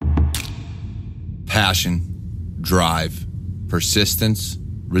Passion, drive, persistence,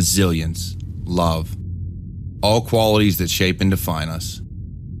 resilience, love. All qualities that shape and define us.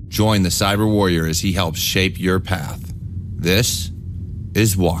 Join the Cyber Warrior as he helps shape your path. This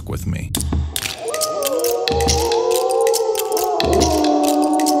is Walk With Me.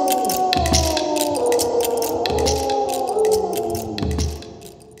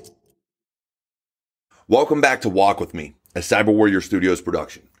 Welcome back to Walk With Me, a Cyber Warrior Studios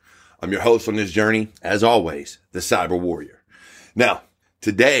production. I'm your host on this journey, as always, the Cyber Warrior. Now,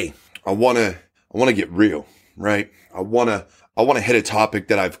 today I want to get real, right? I want to hit a topic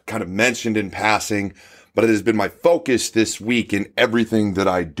that I've kind of mentioned in passing, but it has been my focus this week in everything that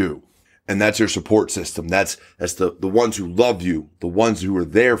I do. And that's your support system. That's the ones who love you, the ones who are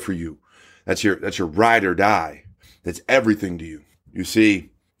there for you. That's your ride or die. That's everything to you. You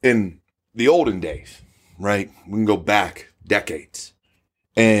see, in the olden days, right? We can go back decades,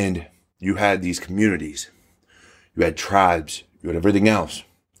 and you had these communities, you had tribes, you had everything else,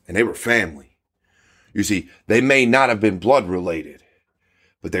 and they were family. You see, they may not have been blood related,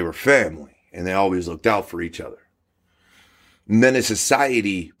 but they were family, and they always looked out for each other. And then as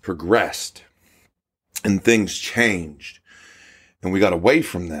society progressed and things changed and we got away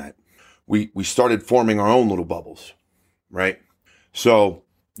from that, we started forming our own little bubbles, right? So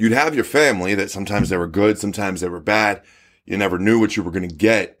you'd have your family that sometimes they were good, sometimes they were bad. You never knew what you were going to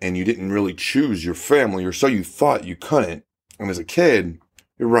get, and you didn't really choose your family, or so you thought you couldn't. And as a kid,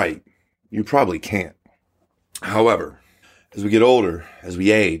 you're right, you probably can't. However, as we get older, as we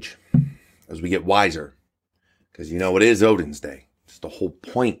age, as we get wiser, because you know it is Odin's Day. It's the whole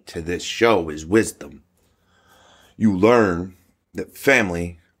point to this show is wisdom. You learn that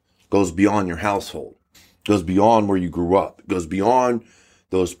family goes beyond your household, goes beyond where you grew up, goes beyond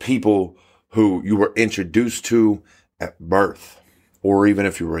those people who you were introduced to at birth, or even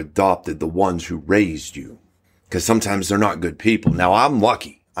if you were adopted, the ones who raised you. Because sometimes they're not good people. Now, I'm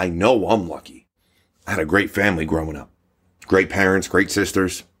lucky. I know I'm lucky. I had a great family growing up. Great parents, great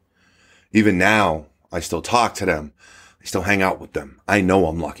sisters. Even now, I still talk to them. I still hang out with them. I know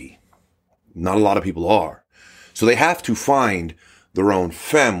I'm lucky. Not a lot of people are. So they have to find their own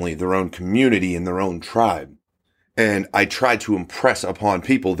family, their own community, and their own tribe. And I try to impress upon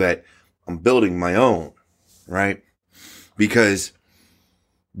people that I'm building my own, right? Because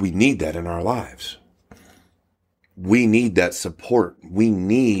we need that in our lives. We need that support. We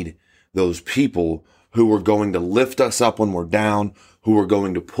need those people who are going to lift us up when we're down, who are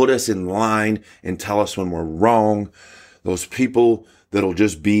going to put us in line and tell us when we're wrong. Those people that'll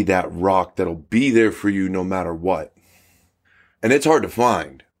just be that rock that'll be there for you no matter what. And it's hard to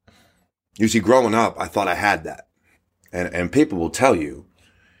find. You see, growing up, I thought I had that. And people will tell you,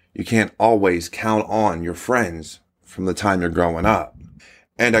 you can't always count on your friends from the time you're growing up.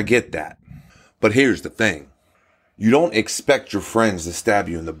 And I get that. But here's the thing. You don't expect your friends to stab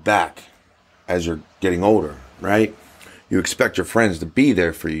you in the back as you're getting older, right? You expect your friends to be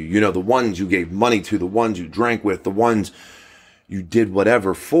there for you. You know, the ones you gave money to, the ones you drank with, the ones you did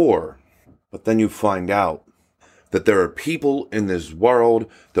whatever for. But then you find out that there are people in this world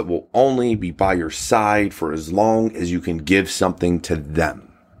that will only be by your side for as long as you can give something to them.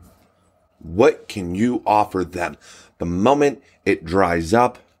 What can you offer them? The moment it dries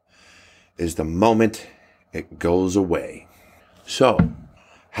up is the moment it goes away. So,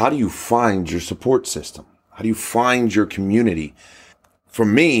 how do you find your support system? How do you find your community? For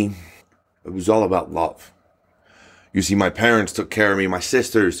me, it was all about love. You see, my parents took care of me. My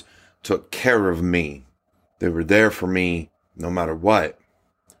sisters took care of me. They were there for me no matter what.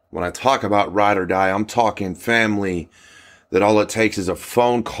 When I talk about ride or die, I'm talking family that all it takes is a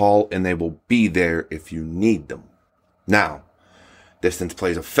phone call and they will be there if you need them. Now, distance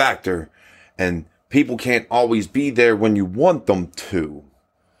plays a factor and people can't always be there when you want them to.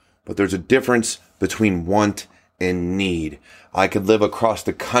 But there's a difference between want and need. I could live across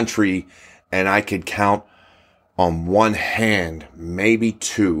the country and I could count on one hand, maybe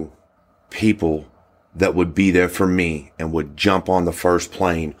two people that would be there for me and would jump on the first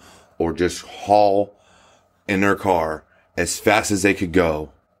plane or just haul in their car as fast as they could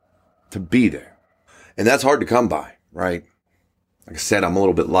go to be there. And that's hard to come by, right? Like I said, I'm a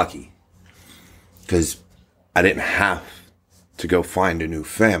little bit lucky because I didn't have to go find a new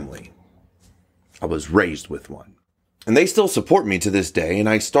family. I was raised with one. And they still support me to this day, and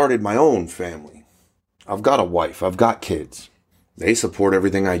I started my own family. I've got a wife. I've got kids. They support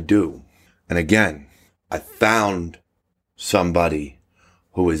everything I do. And again, I found somebody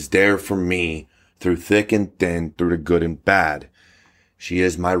who is there for me through thick and thin, through the good and bad. She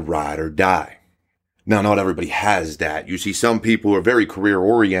is my ride or die. Now, not everybody has that. You see, some people are very career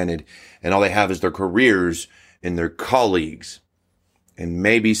oriented and all they have is their careers and their colleagues and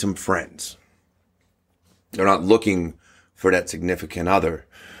maybe some friends. They're not looking for that significant other.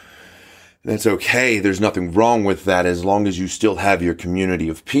 And that's okay. There's nothing wrong with that as long as you still have your community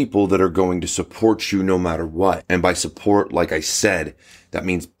of people that are going to support you no matter what. And by support, like I said, that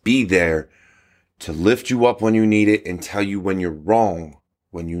means be there to lift you up when you need it and tell you when you're wrong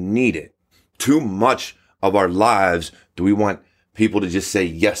when you need it. Too much of our lives do we want people to just say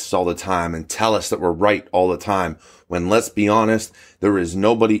yes all the time and tell us that we're right all the time. When, let's be honest, there is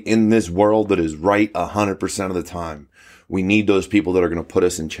nobody in this world that is right 100% of the time. We need those people that are going to put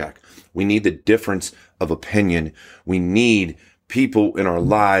us in check. We need the difference of opinion. We need people in our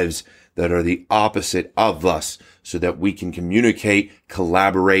lives that are the opposite of us so that we can communicate,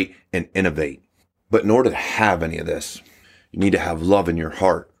 collaborate, and innovate. But in order to have any of this, you need to have love in your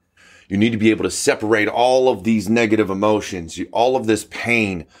heart. You need to be able to separate all of these negative emotions, all of this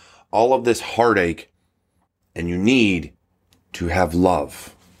pain, all of this heartache, and you need to have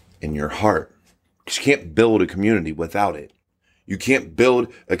love in your heart. Because you can't build a community without it. You can't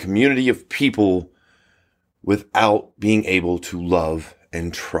build a community of people without being able to love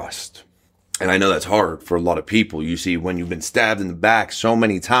and trust. And I know that's hard for a lot of people. You see, when you've been stabbed in the back so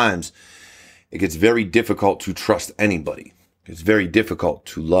many times, it gets very difficult to trust anybody. It's very difficult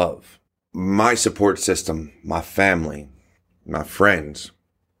to love. My support system, my family, my friends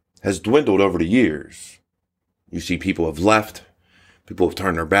has dwindled over the years. You see, people have left, people have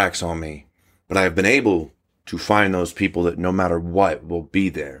turned their backs on me, but I have been able to find those people that no matter what will be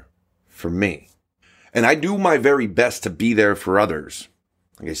there for me. And I do my very best to be there for others.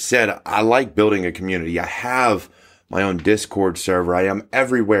 Like I said, I like building a community. I have my own Discord server. I am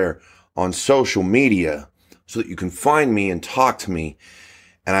everywhere on social media so that you can find me and talk to me.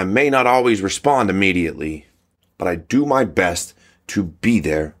 And I may not always respond immediately, but I do my best to be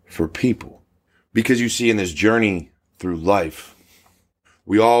there for people. Because you see, in this journey through life,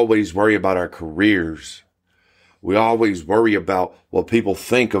 we always worry about our careers. We always worry about what people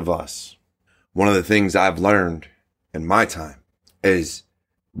think of us. One of the things I've learned in my time is,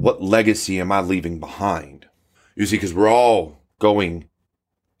 what legacy am I leaving behind? You see, because we're all going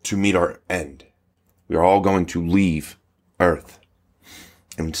to meet our end. We are all going to leave Earth.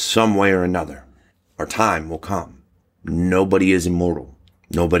 In some way or another, our time will come. Nobody is immortal.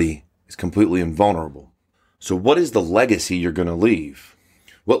 Nobody is completely invulnerable. So what is the legacy you're going to leave?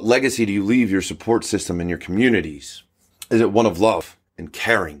 What legacy do you leave your support system and your communities? Is it one of love and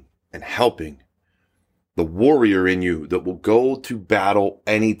caring and helping? The warrior in you that will go to battle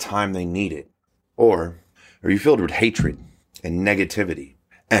anytime they need it? Or are you filled with hatred and negativity?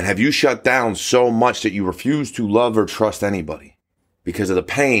 And have you shut down so much that you refuse to love or trust anybody because of the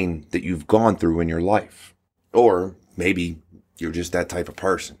pain that you've gone through in your life? Or maybe you're just that type of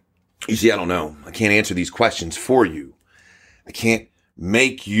person. You see, I don't know. I can't answer these questions for you. I can't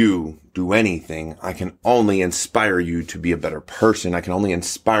make you do anything. I can only inspire you to be a better person. I can only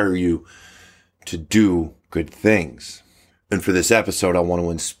inspire you to do good things. And for this episode, I want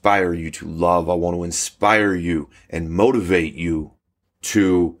to inspire you to love. I want to inspire you and motivate you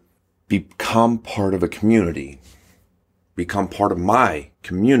to become part of a community. Become part of my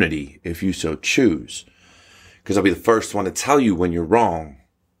community if you so choose. Because I'll be the first one to tell you when you're wrong.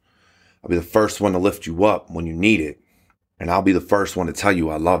 I'll be the first one to lift you up when you need it. And I'll be the first one to tell you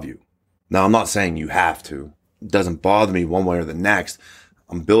I love you. Now, I'm not saying you have to. It doesn't bother me one way or the next.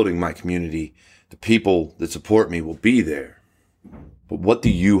 I'm building my community. The people that support me will be there. But what do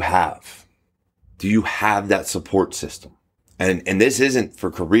you have? Do you have that support system? And this isn't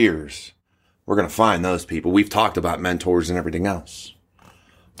for careers. We're going to find those people. We've talked about mentors and everything else. I'm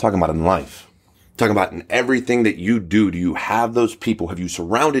talking about in life. I'm talking about in everything that you do. Do you have those people? Have you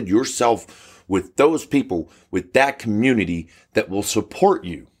surrounded yourself with those people, with that community that will support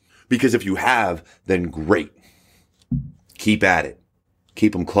you? Because if you have, then great. Keep at it.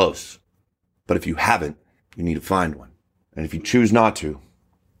 Keep them close. But if you haven't, you need to find one. And if you choose not to,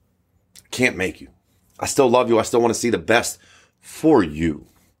 I can't make you. I still love you. I still want to see the best for you.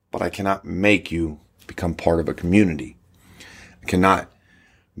 But I cannot make you become part of a community. I cannot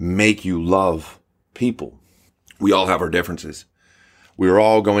make you love people. We all have our differences. We are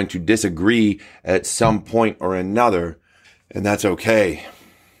all going to disagree at some point or another, and that's okay.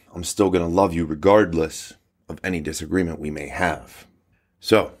 I'm still going to love you regardless of any disagreement we may have.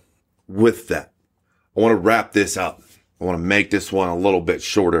 So, with that, I want to wrap this up. I want to make this one a little bit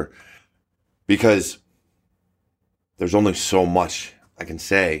shorter because there's only so much I can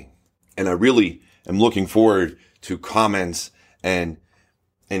say. And I really am looking forward to comments and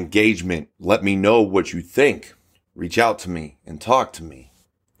engagement. Let me know what you think. Reach out to me and talk to me.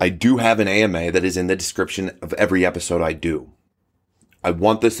 I do have an AMA that is in the description of every episode I do. I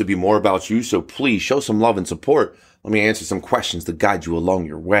want this to be more about you, so please show some love and support. Let me answer some questions to guide you along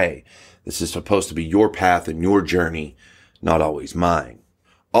your way. This is supposed to be your path and your journey, not always mine.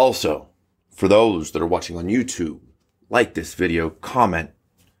 Also, for those that are watching on YouTube, like this video, comment.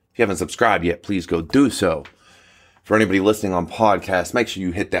 If you haven't subscribed yet, please go do so. For anybody listening on podcasts, make sure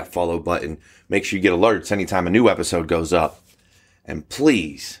you hit that follow button. Make sure you get alerts anytime a new episode goes up. And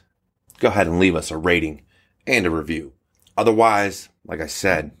please, go ahead and leave us a rating and a review. Otherwise, like I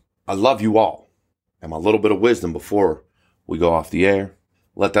said, I love you all. And my little bit of wisdom before we go off the air,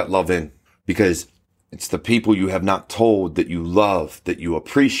 let that love in. Because it's the people you have not told that you love, that you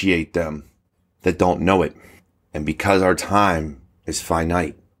appreciate them, that don't know it. And because our time is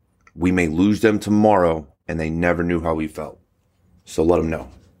finite, we may lose them tomorrow and they never knew how we felt. So let them know.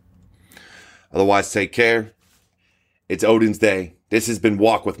 Otherwise, take care. It's Odin's Day. This has been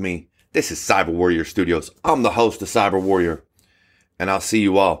Walk With Me. This is Cyber Warrior Studios. I'm the host of Cyber Warrior. And I'll see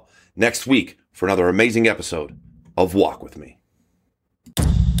you all next week for another amazing episode of Walk With Me.